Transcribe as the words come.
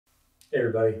Hey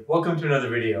everybody, welcome to another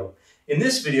video. In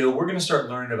this video, we're going to start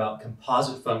learning about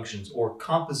composite functions or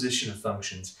composition of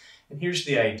functions. And here's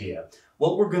the idea.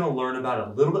 What we're going to learn about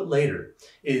a little bit later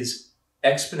is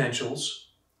exponentials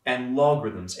and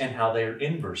logarithms and how they are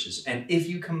inverses. And if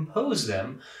you compose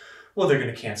them, well, they're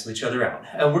going to cancel each other out.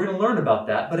 And we're going to learn about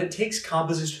that, but it takes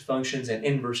composition functions and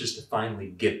inverses to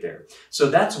finally get there. So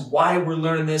that's why we're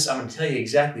learning this. I'm going to tell you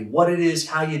exactly what it is,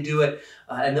 how you do it,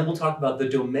 and then we'll talk about the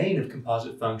domain of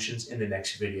composite functions in the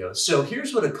next video. So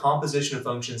here's what a composition of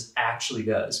functions actually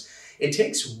does. It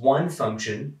takes one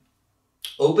function,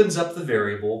 opens up the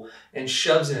variable, and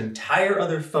shoves an entire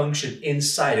other function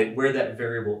inside it where that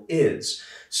variable is.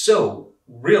 So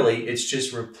really, it's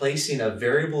just replacing a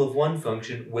variable of one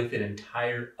function with an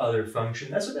entire other function.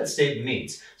 That's what that statement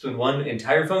means. So when one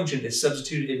entire function is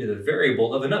substituted into the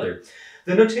variable of another.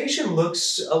 The notation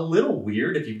looks a little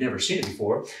weird if you've never seen it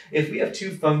before. If we have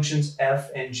two functions,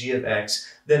 f and g of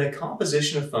x, then a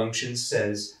composition of functions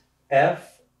says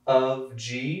f of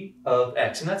g of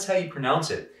x, and that's how you pronounce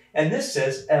it. And this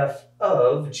says f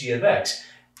of g of x,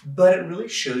 but it really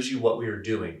shows you what we are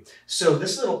doing. So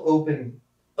this little open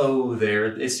O there,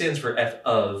 it stands for f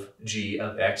of g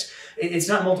of x. It's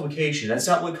not multiplication. That's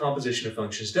not what composition of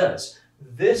functions does.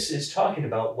 This is talking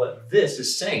about what this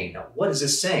is saying. Now, what is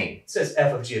this saying? It says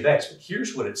f of g of x, but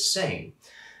here's what it's saying.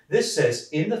 This says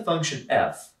in the function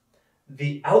f,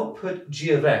 the output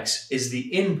g of x is the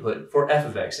input for f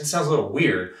of x. It sounds a little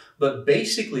weird, but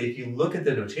basically if you look at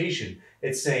the notation,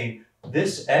 it's saying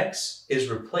this x is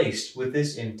replaced with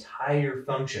this entire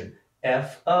function.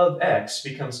 F of x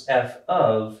becomes f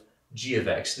of g of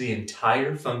x. The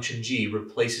entire function g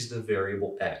replaces the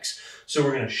variable x. So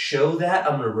we're going to show that.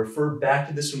 I'm going to refer back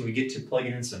to this when we get to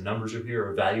plugging in some numbers over here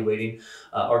or evaluating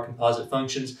our composite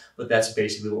functions, but that's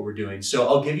basically what we're doing. So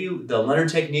I'll give you the Leonard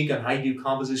technique on how you do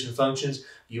composition functions.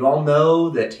 You all know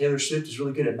that Taylor Swift is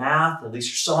really good at math. At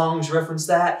least her songs reference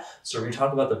that. So we're going to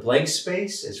talk about the blank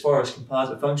space as far as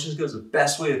composite functions goes, the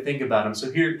best way to think about them.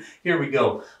 So here we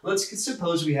go. Let's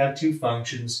suppose we have two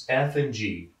functions, f and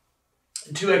g.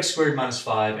 2x squared minus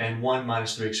 5 and 1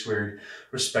 minus 3x squared,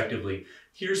 respectively.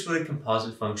 Here's what a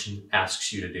composite function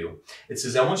asks you to do. It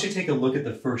says, I want you to take a look at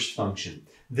the first function.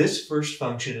 This first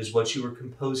function is what you are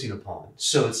composing upon.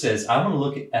 So it says, I'm going to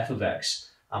look at f of x.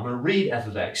 I'm going to read f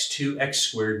of x, 2x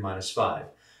squared minus 5.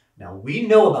 Now, we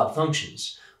know about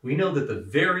functions. We know that the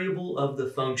variable of the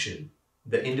function,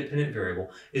 the independent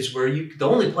variable, is where the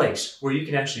only place where you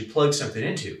can actually plug something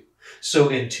into. So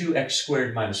in 2x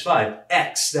squared minus 5,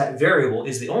 x, that variable,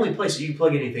 is the only place that you can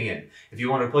plug anything in. If you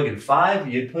want to plug in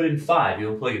 5, you'd put in 5. You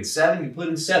want to plug in 7, you put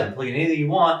in 7. Plug in anything you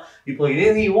want, you plug in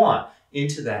anything you want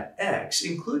into that x,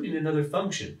 including another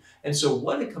function. And so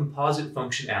what a composite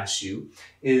function asks you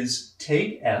is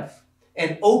take f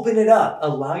and open it up.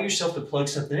 Allow yourself to plug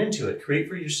something into it. Create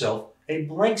for yourself a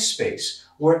blank space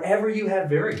wherever you have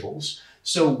variables.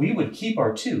 So we would keep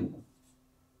our 2.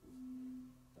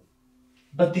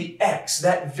 But the x,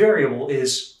 that variable,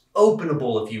 is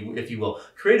openable, if you will.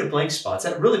 Create a blank spot.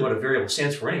 That's really what a variable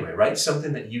stands for anyway, right?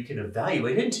 Something that you can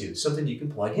evaluate into, something you can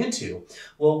plug into.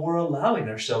 Well, we're allowing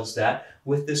ourselves that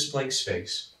with this blank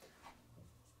space.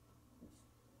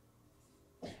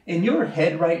 In your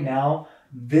head right now,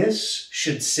 this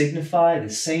should signify the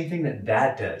same thing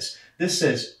that does. This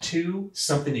says 2,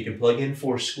 something you can plug in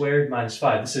 4 squared minus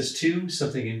 5. This says 2,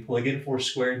 something you can plug in 4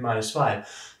 squared minus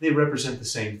 5. They represent the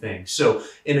same thing. So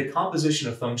in a composition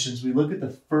of functions, we look at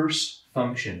the first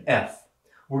function, f.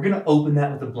 We're going to open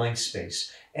that with a blank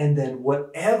space. And then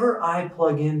whatever I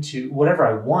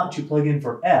want to plug in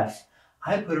for f,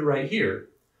 I put it right here.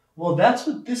 Well, that's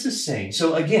what this is saying.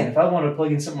 So again, if I want to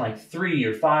plug in something like 3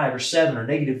 or 5 or 7 or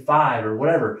 -5 or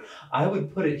whatever, I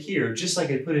would put it here just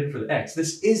like I put in for the x.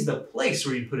 This is the place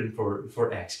where you put in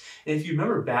for x. And if you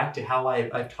remember back to how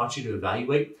I've taught you to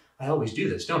evaluate, I always do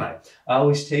this, don't I? I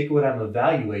always take what I'm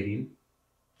evaluating,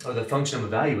 or the function I'm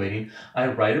evaluating, I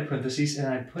write a parentheses and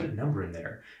I put a number in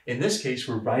there. In this case,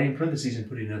 we're writing parentheses and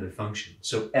putting another function.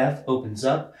 So f opens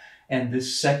up, and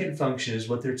this second function is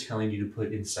what they're telling you to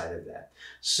put inside of that.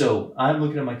 So I'm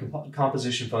looking at my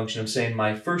composition function. I'm saying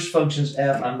my first function's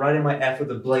f. I'm writing my f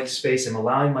with a blank space. I'm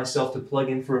allowing myself to plug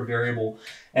in for a variable.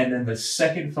 And then the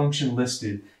second function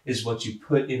listed is what you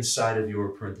put inside of your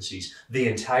parentheses. The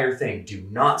entire thing. Do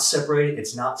not separate it.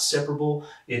 It's not separable.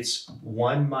 It's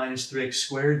 1 minus 3x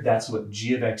squared. That's what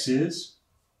g of x is.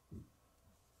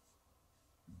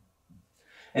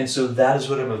 And so that is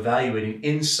what I'm evaluating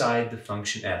inside the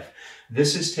function f.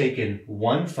 This has taken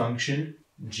one function,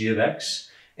 g of x,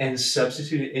 and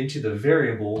substituted it into the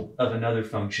variable of another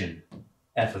function,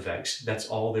 f of x. That's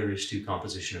all there is to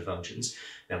composition of functions.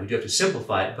 Now we do have to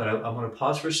simplify it, but I want to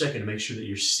pause for a second to make sure that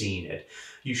you're seeing it.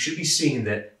 You should be seeing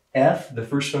that f, the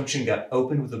first function, got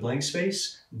opened with a blank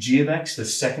space. G of x, the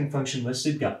second function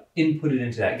listed, got inputted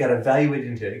into that, got evaluated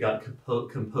into it, got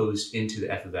composed into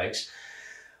the f of x.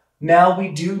 Now we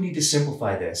do need to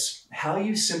simplify this. How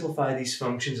you simplify these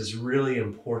functions is really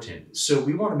important. So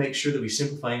we want to make sure that we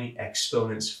simplify any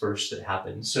exponents first that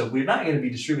happen. So we're not going to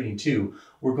be distributing 2.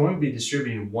 We're going to be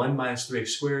distributing 1 minus 3x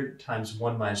squared times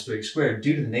 1 minus 3x squared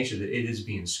due to the nature that it is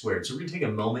being squared. So we're going to take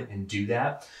a moment and do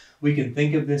that. We can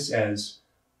think of this as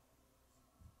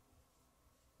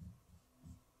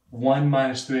 1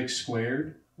 minus 3x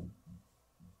squared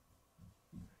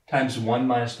times 1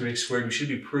 minus 3x squared. We should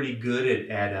be pretty good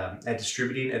at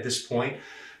distributing at this point.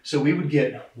 So we would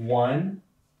get 1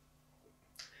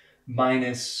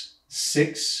 minus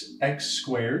 6x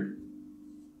squared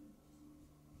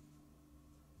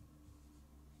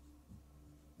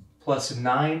plus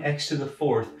 9x to the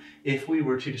fourth if we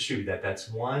were to distribute that.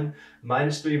 That's 1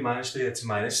 minus 3 minus 3, that's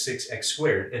minus 6x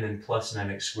squared, and then plus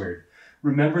 9x squared.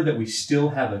 Remember that we still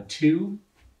have a 2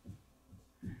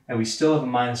 and we still have a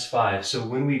minus 5. So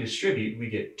when we distribute, we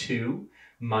get 2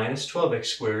 minus 12x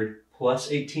squared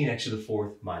plus 18x to the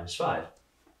fourth minus 5.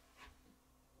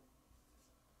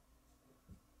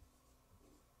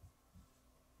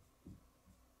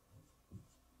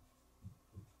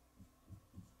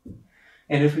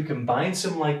 And if we combine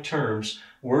some like terms,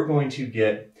 we're going to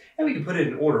get, and we can put it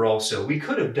in order also. We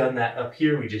could have done that up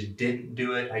here, we just didn't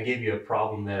do it. I gave you a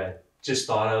problem that I just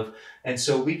thought of. And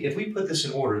so if we put this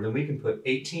in order, then we can put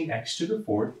 18x to the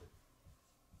fourth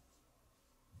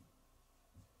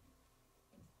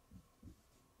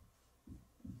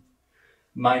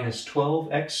minus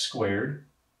 12x squared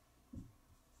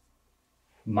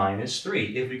minus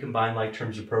 3, if we combine like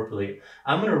terms appropriately.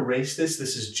 I'm going to erase this.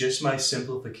 This is just my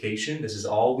simplification. This is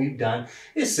all we've done,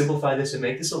 is simplify this and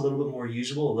make this a little bit more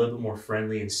usable, a little bit more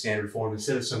friendly in standard form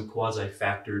instead of some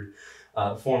quasi-factored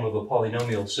form of a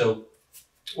polynomial. So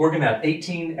we're going to have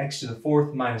 18x to the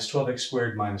fourth minus 12x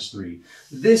squared minus 3.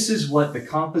 This is what the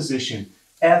composition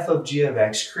f of g of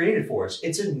x created for us.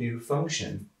 It's a new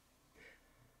function.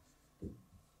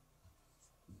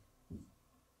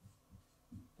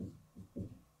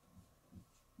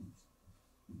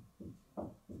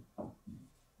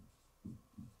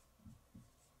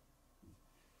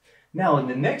 Now, in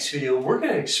the next video, we're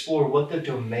going to explore what the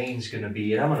domain is going to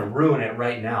be, and I'm going to ruin it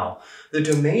right now. The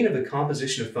domain of a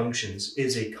composition of functions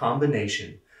is a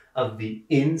combination of the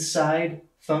inside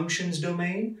functions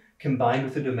domain combined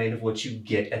with the domain of what you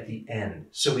get at the end.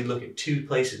 So we look at two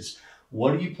places.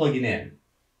 What are you plugging in?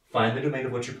 Find the domain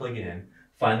of what you're plugging in.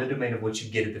 Find the domain of what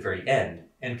you get at the very end,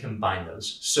 and combine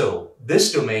those. So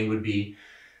this domain would be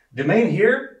domain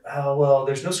here, well,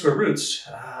 there's no square roots.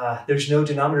 There's no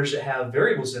denominators that have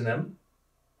variables in them.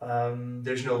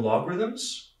 There's no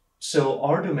logarithms. So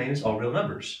our domain is all real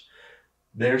numbers.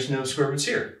 There's no square roots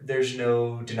here. There's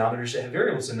no denominators that have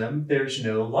variables in them. There's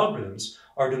no logarithms.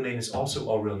 Our domain is also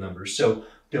all real numbers. So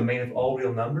domain of all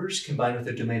real numbers combined with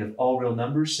the domain of all real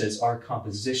numbers says our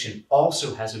composition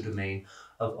also has a domain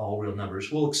of all real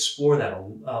numbers. We'll explore that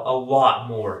a lot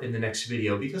more in the next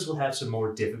video because we'll have some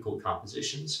more difficult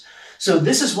compositions. So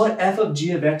this is what f of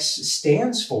g of x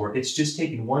stands for. It's just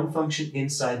taking one function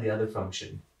inside the other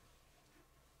function.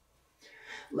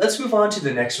 Let's move on to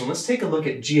the next one. Let's take a look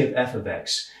at g of f of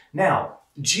x. Now,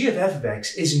 g of f of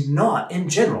x is not, in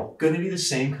general, going to be the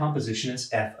same composition as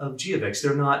f of g of x.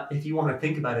 They're not, if you want to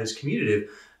think about it as commutative,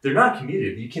 they're not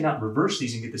commutative. You cannot reverse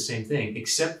these and get the same thing,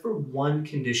 except for one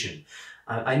condition.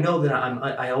 I know that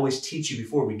I always teach you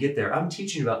before we get there. I'm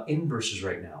teaching about inverses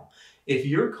right now. If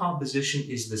your composition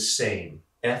is the same,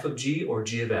 f of g or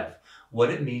g of f, what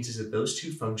it means is that those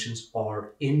two functions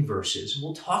are inverses.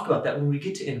 We'll talk about that when we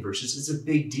get to inverses. It's a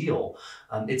big deal.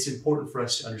 It's important for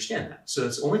us to understand that. So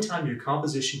it's the only time your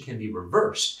composition can be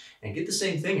reversed and get the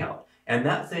same thing out. And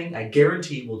that thing, I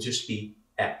guarantee, will just be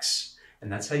x.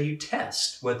 And that's how you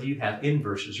test whether you have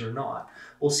inverses or not.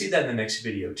 We'll see that in the next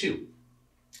video too.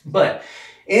 But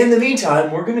in the meantime,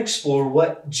 we're going to explore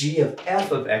what g of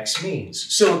f of x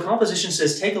means. So a composition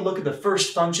says, take a look at the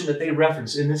first function that they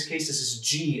reference. In this case, this is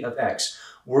g of x.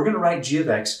 We're going to write g of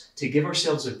x to give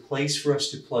ourselves a place for us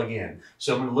to plug in.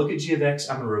 So I'm going to look at g of x.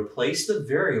 I'm going to replace the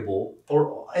variable,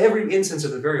 or every instance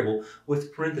of the variable,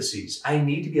 with parentheses. I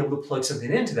need to be able to plug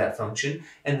something into that function,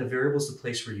 and the variable is the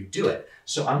place where you do it.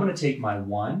 So I'm going to take my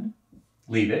 1,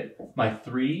 leave it, my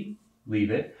 3, leave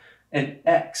it, and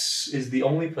x is the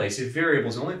only place, a variable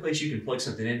is the only place you can plug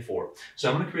something in for. So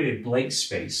I'm going to create a blank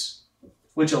space,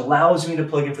 which allows me to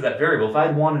plug in for that variable. If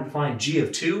I'd wanted to find g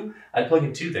of 2, I'd plug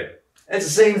in 2 there. That's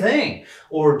the same thing.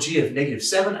 Or g of negative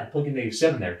 7, I plug in negative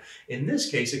 7 there. In this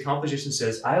case, the composition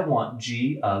says I want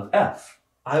g of f.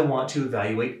 I want to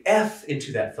evaluate f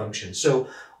into that function. So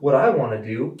what I want to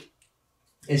do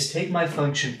is take my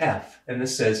function f, and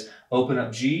this says open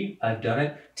up g, I've done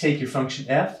it. Take your function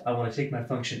f, I want to take my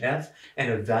function f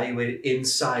and evaluate it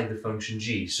inside the function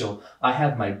g. So I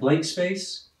have my blank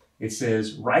space. It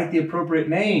says write the appropriate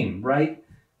name, write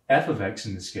f of x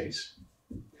in this case.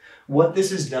 What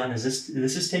this has done is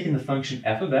this is taken the function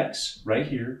f of x right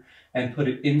here and put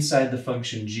it inside the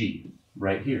function g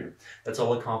right here. That's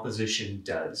all a composition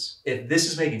does. If this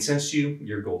is making sense to you,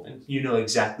 you're golden. You know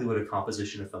exactly what a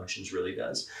composition of functions really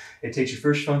does. It takes your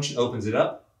first function, opens it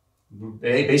up,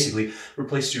 it basically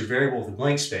replaces your variable with a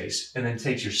blank space, and then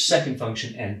takes your second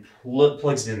function and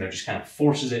plugs it in there, just kind of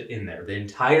forces it in there. The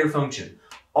entire function,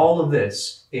 all of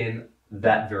this in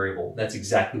that variable. That's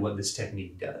exactly what this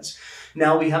technique does.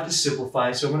 Now we have to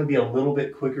simplify, so I'm going to be a little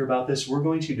bit quicker about this. We're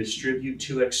going to distribute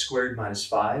 2x squared minus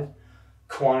 5,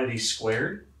 quantity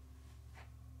squared.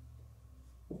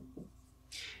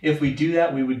 If we do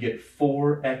that, we would get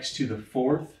 4x to the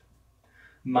 4th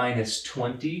minus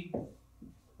 20x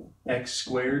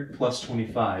squared plus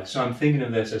 25. So I'm thinking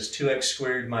of this as 2x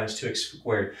squared minus 2x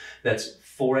squared. That's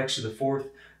 4x to the 4th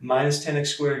minus 10x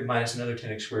squared minus another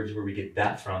 10x squared is where we get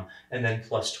that from, and then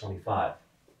plus 25.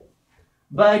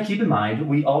 But keep in mind,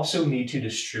 we also need to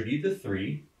distribute the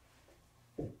 3.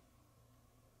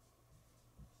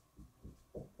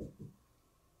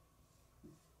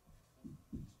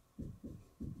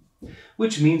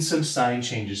 Which means some sign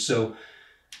changes. So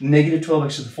negative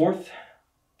 12x to the 4th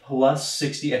plus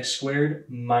 60x squared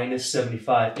minus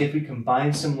 75. If we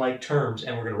combine some like terms,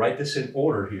 and we're going to write this in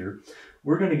order here,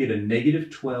 we're going to get a negative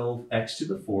 12x to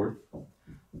the 4th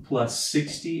plus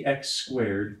 60x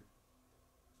squared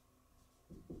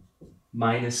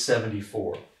minus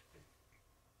 74.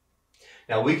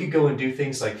 Now we could go and do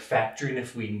things like factoring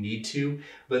if we need to,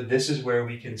 but this is where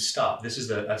we can stop. This is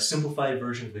a simplified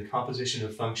version of the composition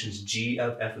of functions g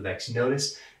of f of x.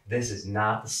 Notice this is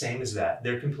not the same as that.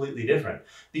 They're completely different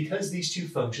because these two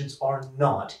functions are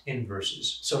not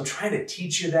inverses. So I'm trying to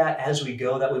teach you that as we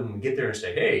go. That way when we get there and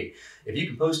say, hey, if you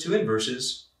compose two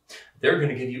inverses, they're going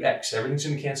to give you x. Everything's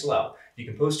going to cancel out. If you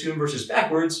compose two inverses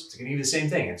backwards, it's going to give you the same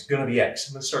thing. It's going to be x.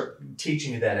 I'm going to start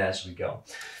teaching you that as we go.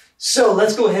 So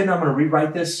let's go ahead and I'm going to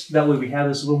rewrite this. That way we have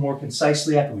this a little more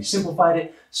concisely after we simplified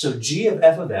it. So g of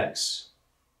f of x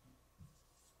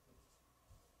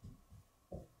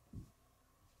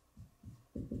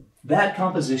that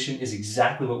composition is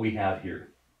exactly what we have here.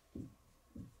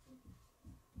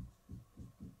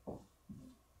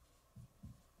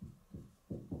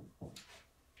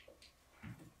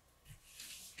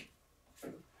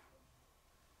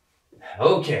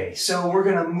 Okay, so we're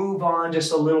going to move on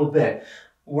just a little bit.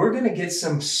 We're going to get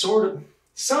some sort of,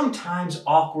 sometimes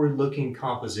awkward looking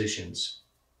compositions.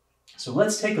 So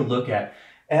let's take a look at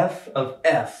f of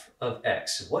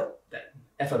x. What?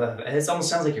 F of it almost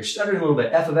sounds like you're stuttering a little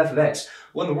bit. F of x.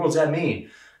 What in the world does that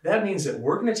mean? That means that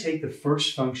we're going to take the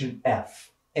first function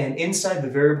f, and inside the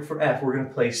variable for f, we're going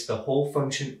to place the whole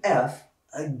function f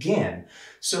again.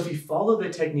 So if you follow the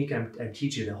technique I'm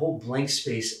teaching, the whole blank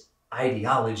space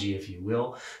ideology, if you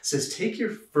will, says take your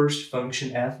first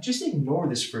function f, just ignore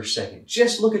this for a second.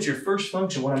 Just look at your first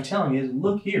function. What I'm telling you is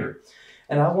look here.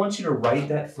 And I want you to write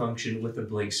that function with a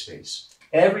blank space.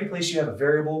 Every place you have a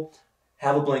variable,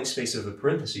 have a blank space of the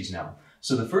parentheses now.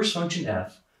 So the first function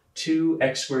f,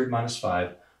 2x squared minus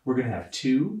 5, we're going to have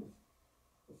 2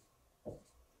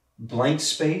 blank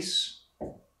space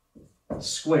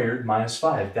squared minus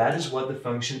 5. That is what the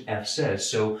function f says.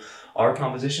 So our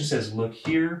composition says look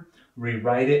here,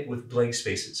 rewrite it with blank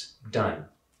spaces. Done.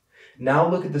 Now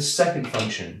look at the second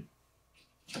function.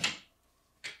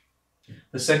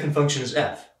 The second function is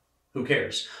f. Who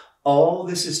cares? All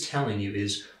this is telling you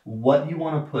is what you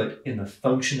want to put in the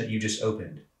function that you just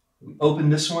opened. We open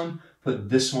this one, put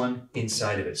this one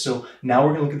inside of it. So now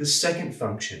we're going to look at the second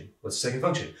function. What's the second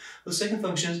function? The second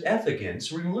function is f again,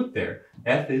 so we're going to look there.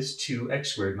 F is 2x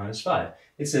squared minus 5.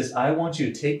 It says I want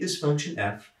you to take this function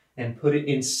f and put it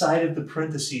inside of the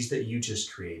parentheses that you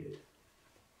just created.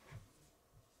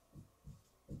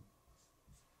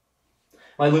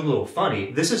 Might look a little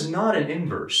funny. This is not an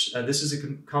inverse. This is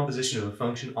a composition of a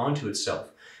function onto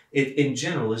itself. It, in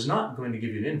general, is not going to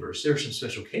give you an inverse. There are some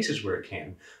special cases where it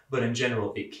can, but in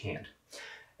general, it can't.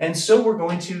 And so we're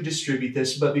going to distribute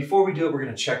this, but before we do it, we're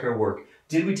going to check our work.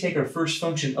 Did we take our first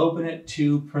function, open it,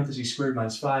 2 parentheses squared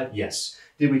minus 5? Yes.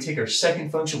 Did we take our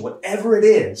second function, whatever it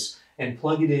is, and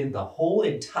plug it in, the whole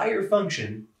entire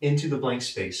function, into the blank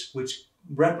space, which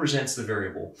represents the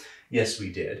variable. Yes,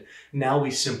 we did. Now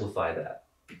we simplify that.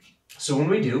 So when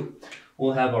we do,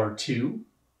 we'll have our 2.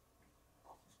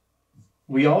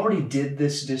 We already did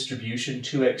this distribution,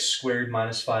 2x squared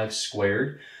minus 5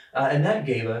 squared, and that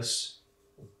gave us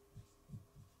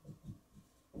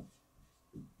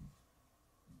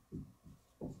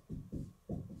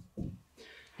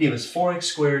give us 4x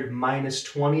squared minus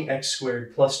 20x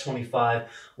squared plus 25.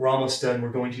 We're almost done. We're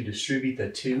going to distribute the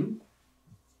 2.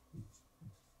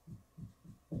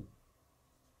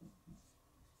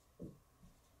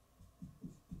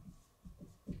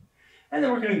 And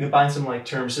then we're going to combine some like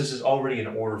terms. This is already in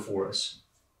order for us.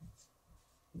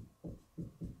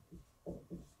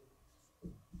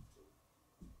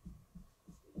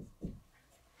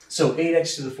 So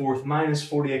 8x to the 4th minus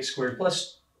 40x squared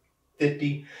plus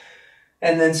 50.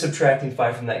 And then subtracting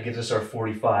 5 from that gives us our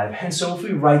 45. And so if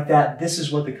we write that, this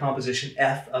is what the composition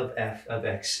f of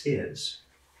x is.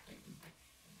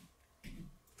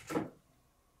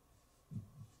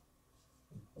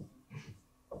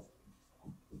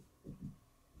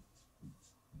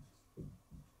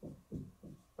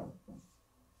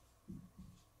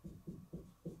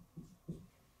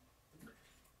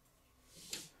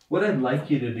 What I'd like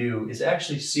you to do is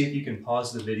actually see if you can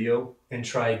pause the video and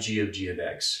try g of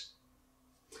x.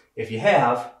 If you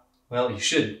have, well, you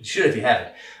should if you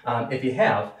haven't. If you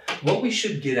have, what we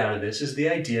should get out of this is the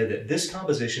idea that this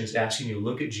composition is asking you to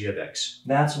look at g of x.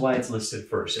 That's why it's listed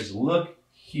first, is look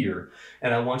here.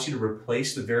 And I want you to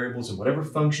replace the variables in whatever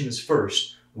function is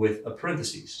first with a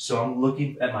parentheses. So I'm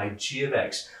looking at my g of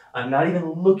x. I'm not even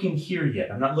looking here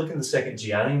yet. I'm not looking at the second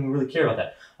g. I don't even really care about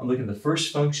that. I'm looking at the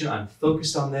first function. I'm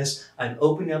focused on this. I'm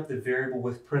opening up the variable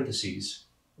with parentheses.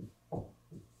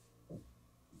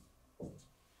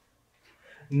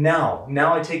 Now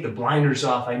I take the blinders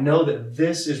off. I know that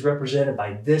this is represented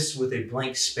by this with a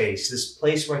blank space, this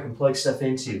place where I can plug stuff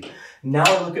into. Now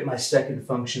I look at my second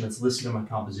function that's listed in my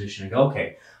composition and go,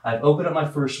 okay, I've opened up my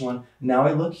first one. Now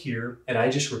I look here and I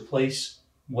just replace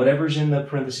whatever's in the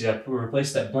parentheses. I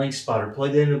replace that blank spot or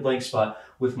plug it into a blank spot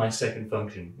with my second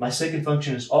function. My second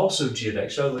function is also g of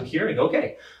x. So I look here and go,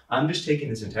 okay, I'm just taking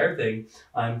this entire thing,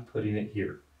 I'm putting it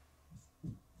here.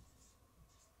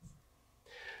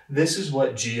 This is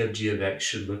what g of x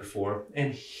should look for,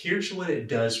 and here's what it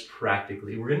does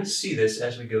practically. We're going to see this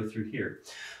as we go through here.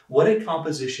 What a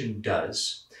composition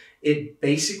does, it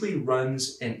basically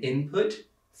runs an input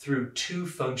through 2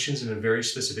 functions in a very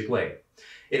specific way.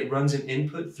 It runs an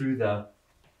input through the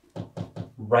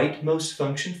rightmost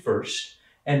function first,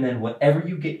 and then whatever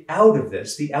you get out of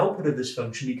this, the output of this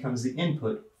function becomes the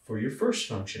input for your first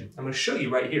function. I'm going to show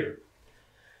you right here.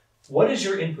 What is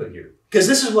your input here? Because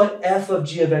this is what f of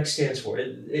g of x stands for.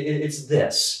 It's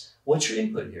this. What's your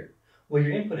input here? Well,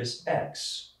 your input is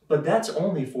x, but that's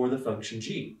only for the function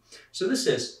g. So this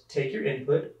says, take your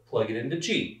input, plug it into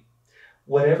g.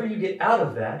 Whatever you get out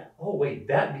of that, oh wait,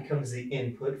 that becomes the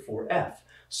input for f.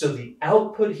 So the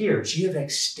output here, g of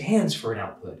x stands for an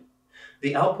output.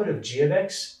 The output of g of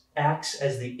x acts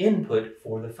as the input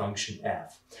for the function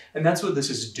f. And that's what this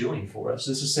is doing for us.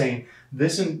 This is saying,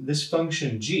 this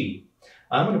function g,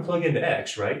 I'm going to plug into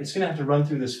x, right? It's going to have to run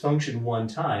through this function one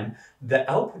time. The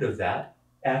output of that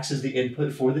acts as the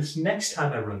input for this next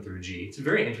time I run through g. It's a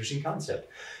very interesting concept.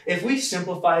 If we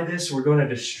simplify this, we're going to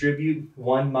distribute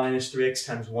 1 minus 3x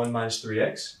times 1 minus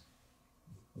 3x.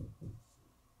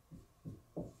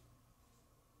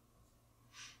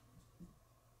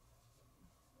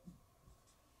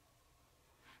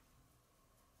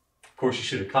 Of course, you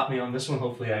should have caught me on this one.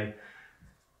 Hopefully I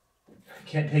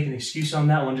can't take an excuse on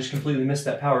that one, just completely missed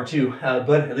that power too,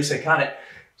 but at least I caught it.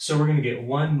 So we're going to get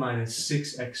 1 minus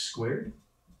 6x squared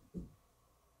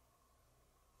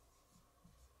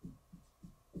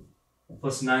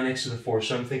plus 9x to the 4th.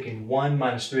 So I'm thinking 1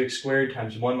 minus 3x squared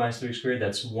times 1 minus 3x squared,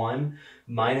 that's 1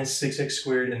 minus 6x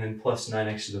squared and then plus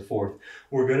 9x to the 4th.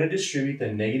 We're going to distribute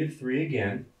the negative 3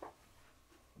 again.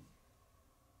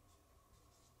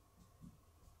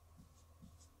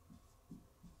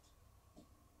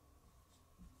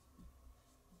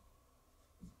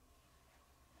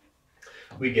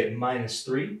 We get minus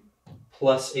 3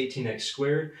 plus 18x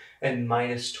squared and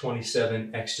minus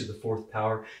 27x to the 4th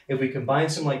power. If we combine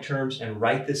some like terms and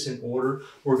write this in order,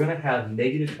 we're going to have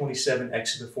negative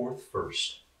 27x to the 4th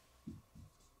first.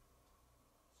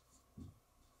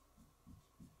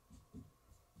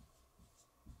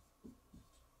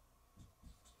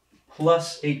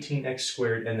 Plus 18x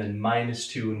squared and then minus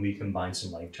 2 when we combine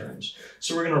some like terms.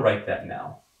 So we're going to write that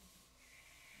now.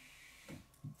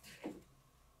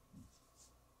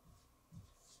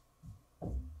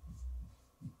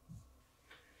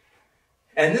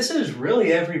 And this is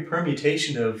really every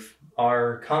permutation of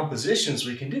our compositions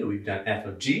we can do. We've done f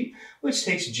of g, which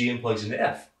takes g and plugs into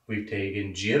f. We've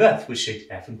taken g of f, which takes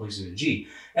f and plugs into g.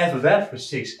 F of f, which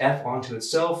takes f onto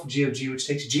itself. G of g, which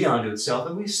takes g onto itself.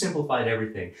 And we've simplified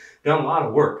everything. Done a lot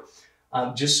of work.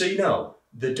 Just so you know,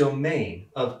 the domain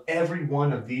of every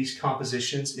one of these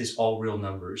compositions is all real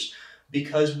numbers.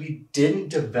 Because we didn't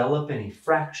develop any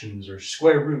fractions or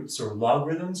square roots or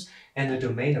logarithms, and the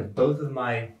domain of both of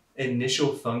my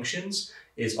initial functions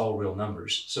is all real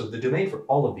numbers. So the domain for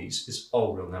all of these is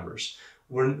all real numbers.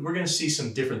 We're going to see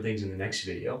some different things in the next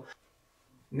video.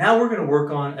 Now we're going to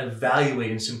work on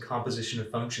evaluating some composition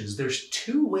of functions. There's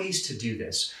two ways to do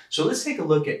this. So let's take a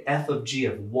look at f of g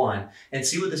of 1 and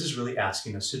see what this is really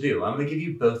asking us to do. I'm going to give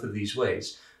you both of these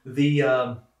ways.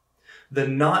 The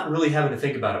not really having to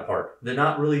think about it part, the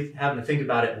not really having to think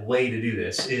about it way to do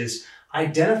this is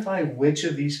identify which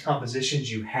of these compositions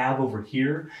you have over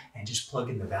here and just plug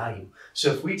in the value.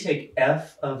 So if we take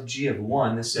f of g of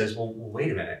 1, this says, well, wait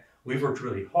a minute. We've worked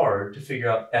really hard to figure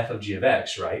out f of g of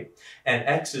x, right? And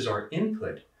x is our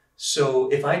input. So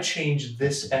if I change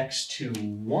this x to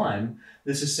 1,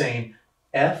 this is saying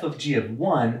f of g of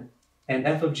 1 and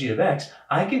f of g of x,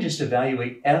 I can just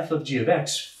evaluate f of g of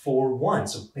x for 1.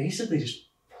 So basically just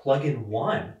plug in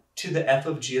 1 to the f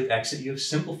of g of x that you have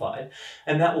simplified,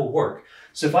 and that will work.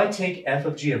 So if I take f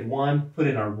of g of 1, put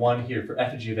in our 1 here for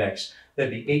f of g of x,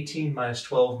 that'd be 18 minus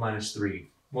 12 minus 3.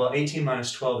 Well, 18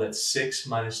 minus 12, that's 6,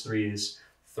 minus 3 is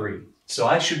 3. So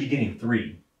I should be getting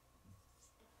 3.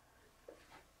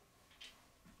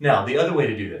 Now, the other way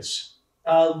to do this,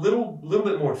 a little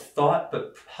bit more thought,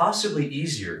 but possibly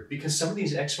easier, because some of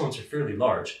these exponents are fairly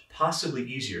large, possibly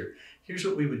easier. Here's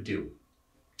what we would do.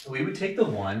 We would take the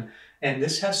 1, and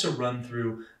this has to run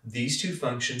through these two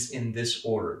functions in this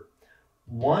order.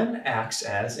 1 acts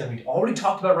as, and we already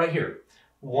talked about right here,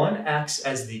 1 acts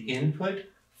as the input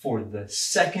for the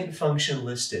second function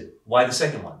listed. Why the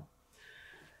second one?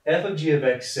 F of g of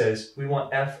x says we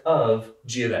want f of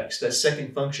g of x. That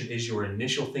second function is your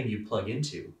initial thing you plug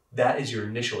into. That is your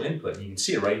initial input. You can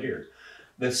see it right here.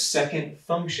 The second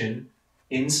function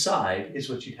inside is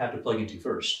what you'd have to plug into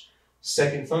first.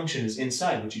 Second function is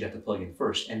inside what you'd have to plug in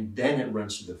first, and then it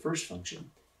runs through the first function.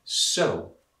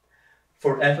 So,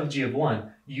 for f of g of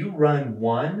 1, you run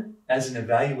 1 as an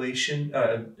evaluation,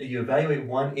 you evaluate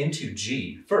 1 into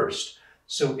g first.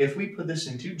 So if we put this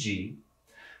into g,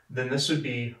 then this would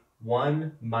be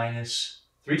 1 minus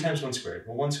 3 times 1 squared.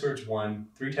 Well, 1 squared is 1,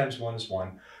 3 times 1 is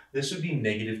 1. This would be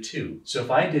negative 2. So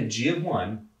if I did g of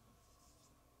 1,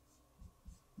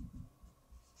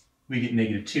 we get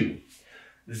negative 2.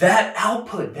 That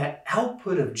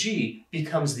output of g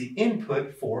becomes the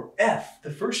input for f,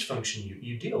 the first function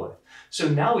you deal with. So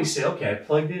now we say, okay, I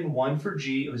plugged in 1 for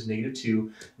g, it was negative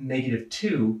 2. Negative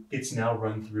 2 gets now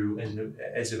run through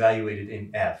as evaluated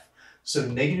in f. So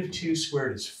negative 2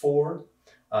 squared is 4.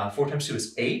 4 times 2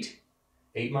 is 8.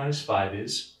 8 minus 5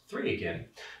 is 3 again.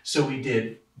 So we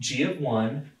did g of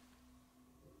 1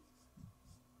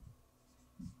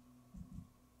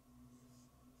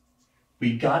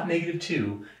 we got negative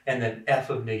 2, and then f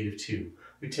of negative 2.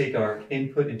 We take our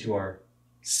input into our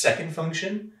second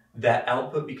function. That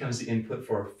output becomes the input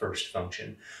for our first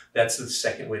function. That's the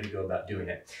second way to go about doing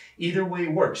it. Either way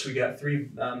works. We got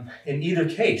 3. In either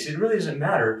case, it really doesn't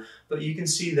matter, but you can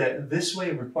see that this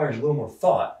way requires a little more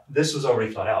thought. This was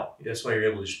already thought out. That's why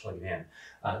you're able to just plug it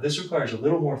in. This requires a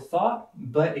little more thought,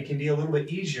 but it can be a little bit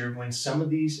easier when some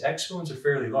of these exponents are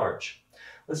fairly large.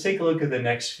 Let's take a look at the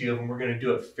next few of them. We're going to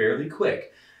do it fairly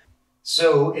quick.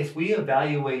 So if we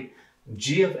evaluate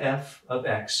g of f of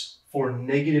x for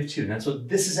negative 2, and that's what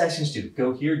this is asking us to do.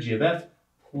 Go here, g of f,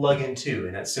 plug in 2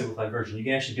 in that simplified version. You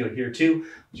can actually do it here too,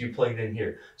 but you plug it in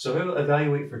here. So if I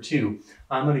evaluate for 2,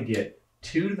 I'm going to get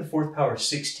 2 to the 4th power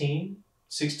 16.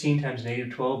 16 times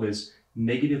negative 12 is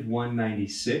negative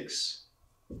 196.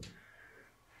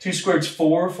 2 squared is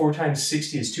 4. 4 times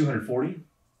 60 is 240.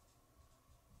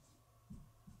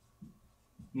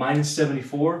 Minus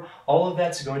 74, all of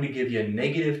that's going to give you a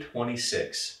negative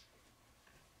 26.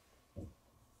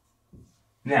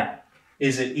 Now,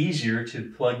 is it easier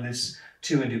to plug this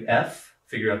 2 into f,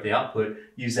 figure out the output,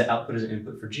 use that output as an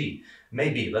input for g?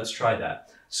 Maybe, let's try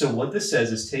that. So what this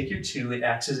says is take your 2, it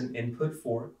acts as an input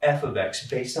for f of x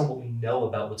based on what we know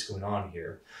about what's going on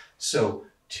here. So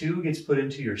 2 gets put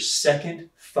into your second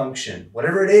function,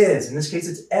 whatever it is. In this case,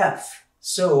 it's f.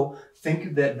 So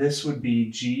think that this would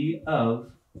be g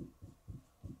of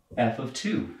f of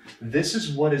 2. This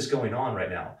is what is going on right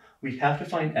now. We have to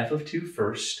find f of 2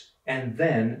 first, and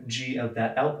then g of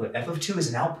that output. F of 2 is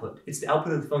an output. It's the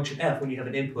output of the function f when you have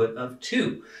an input of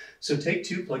 2. So take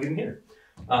 2, plug it in here.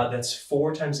 That's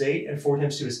 4 times 8, and 4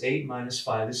 times 2 is 8, minus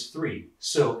 5 is 3.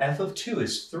 So f of 2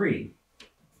 is 3.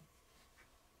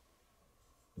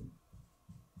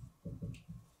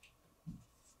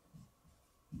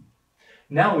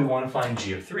 Now we want to find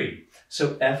g of 3.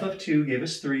 So f of 2 gave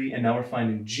us 3, and now we're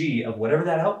finding g of whatever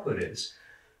that output is.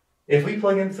 If we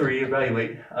plug in 3,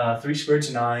 evaluate, 3 squared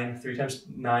is 9, 3 times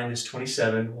 9 is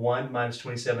 27, 1 minus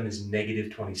 27 is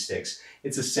negative 26.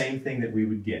 It's the same thing that we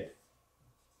would get.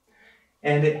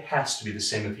 And it has to be the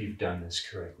same if you've done this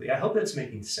correctly. I hope that's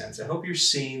making sense. I hope you're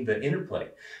seeing the interplay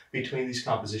between these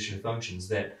composition of functions,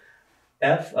 that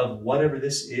f of whatever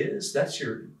this is, that's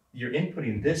you're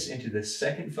inputting this into the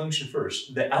second function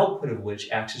first, the output of which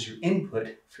acts as your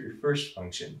input for your first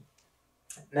function.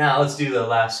 Now let's do the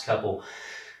last couple.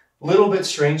 A little bit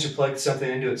strange to plug something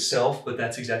into itself, but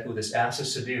that's exactly what this asks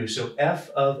us to do. So f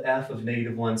of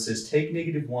negative 1 says take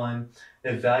negative 1,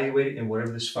 evaluate it in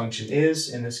whatever this function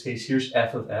is. In this case, here's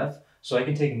f of f. So I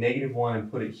can take negative 1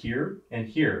 and put it here and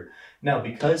here. Now,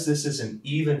 because this is an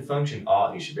even function,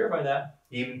 you should verify that.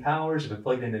 Even powers, if I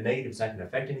plug it into negative, it's not going to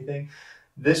affect anything.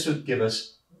 This would give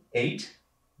us 8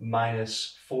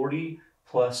 minus 40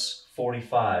 plus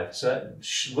 45. So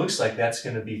that looks like that's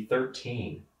going to be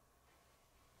 13.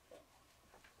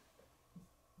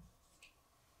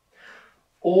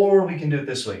 Or we can do it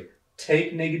this way.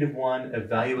 Take negative 1,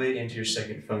 evaluate it into your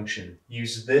second function.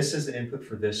 Use this as the input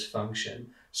for this function.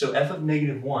 So f of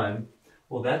negative 1,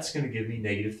 well, that's going to give me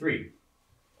negative 3.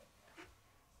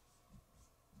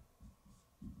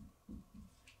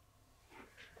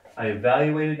 I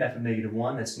evaluated f of negative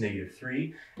 1, that's negative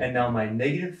 3. And now my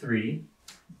negative 3,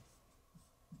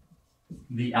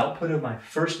 the output of my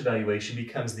first evaluation,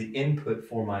 becomes the input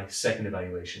for my second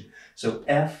evaluation. So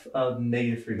f of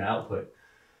negative 3, my output.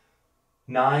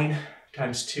 9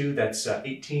 times 2, that's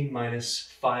 18,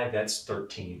 minus 5, that's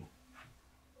 13.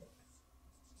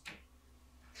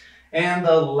 And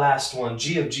the last one,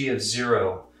 g of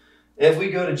 0. If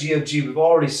we go to g of g, we've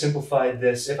already simplified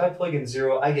this. If I plug in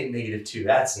 0, I get negative 2.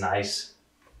 That's nice.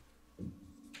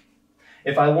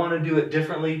 If I want to do it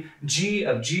differently, g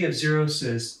of 0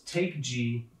 says take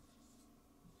g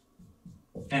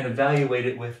and evaluate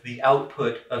it with the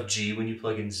output of g when you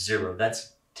plug in 0.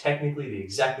 That's technically the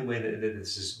exact way that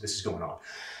this is going on.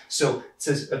 So it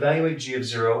says evaluate g of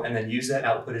 0 and then use that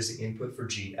output as the input for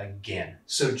g again.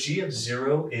 So g of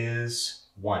 0 is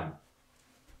 1.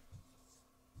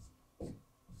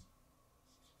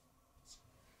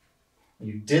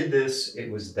 You did this,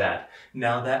 it was that.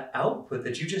 Now that output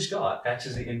that you just got acts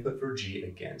as the input for g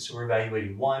again. So we're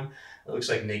evaluating 1, it looks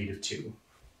like negative 2.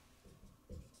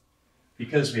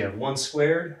 Because we have 1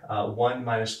 squared, 1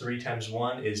 minus 3 times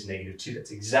 1 is negative 2. That's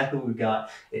exactly what we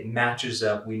got. It matches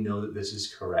up. We know that this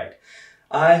is correct.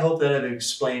 I hope that I've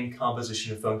explained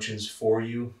composition of functions for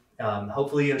you.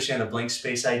 Hopefully you understand the blank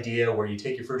space idea, where you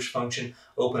take your first function,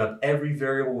 open up every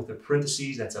variable with a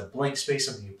parentheses, that's a blank space,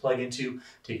 something you plug into,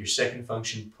 take your second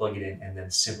function, plug it in, and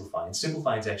then simplify. And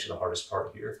simplifying is actually the hardest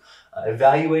part here.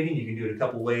 Evaluating, you can do it a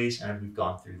couple ways, and we've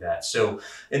gone through that. So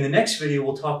in the next video,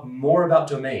 we'll talk more about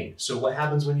domain. So what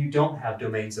happens when you don't have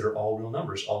domains that are all real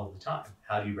numbers all of the time?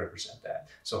 How do you represent that?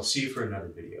 So I'll see you for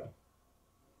another video.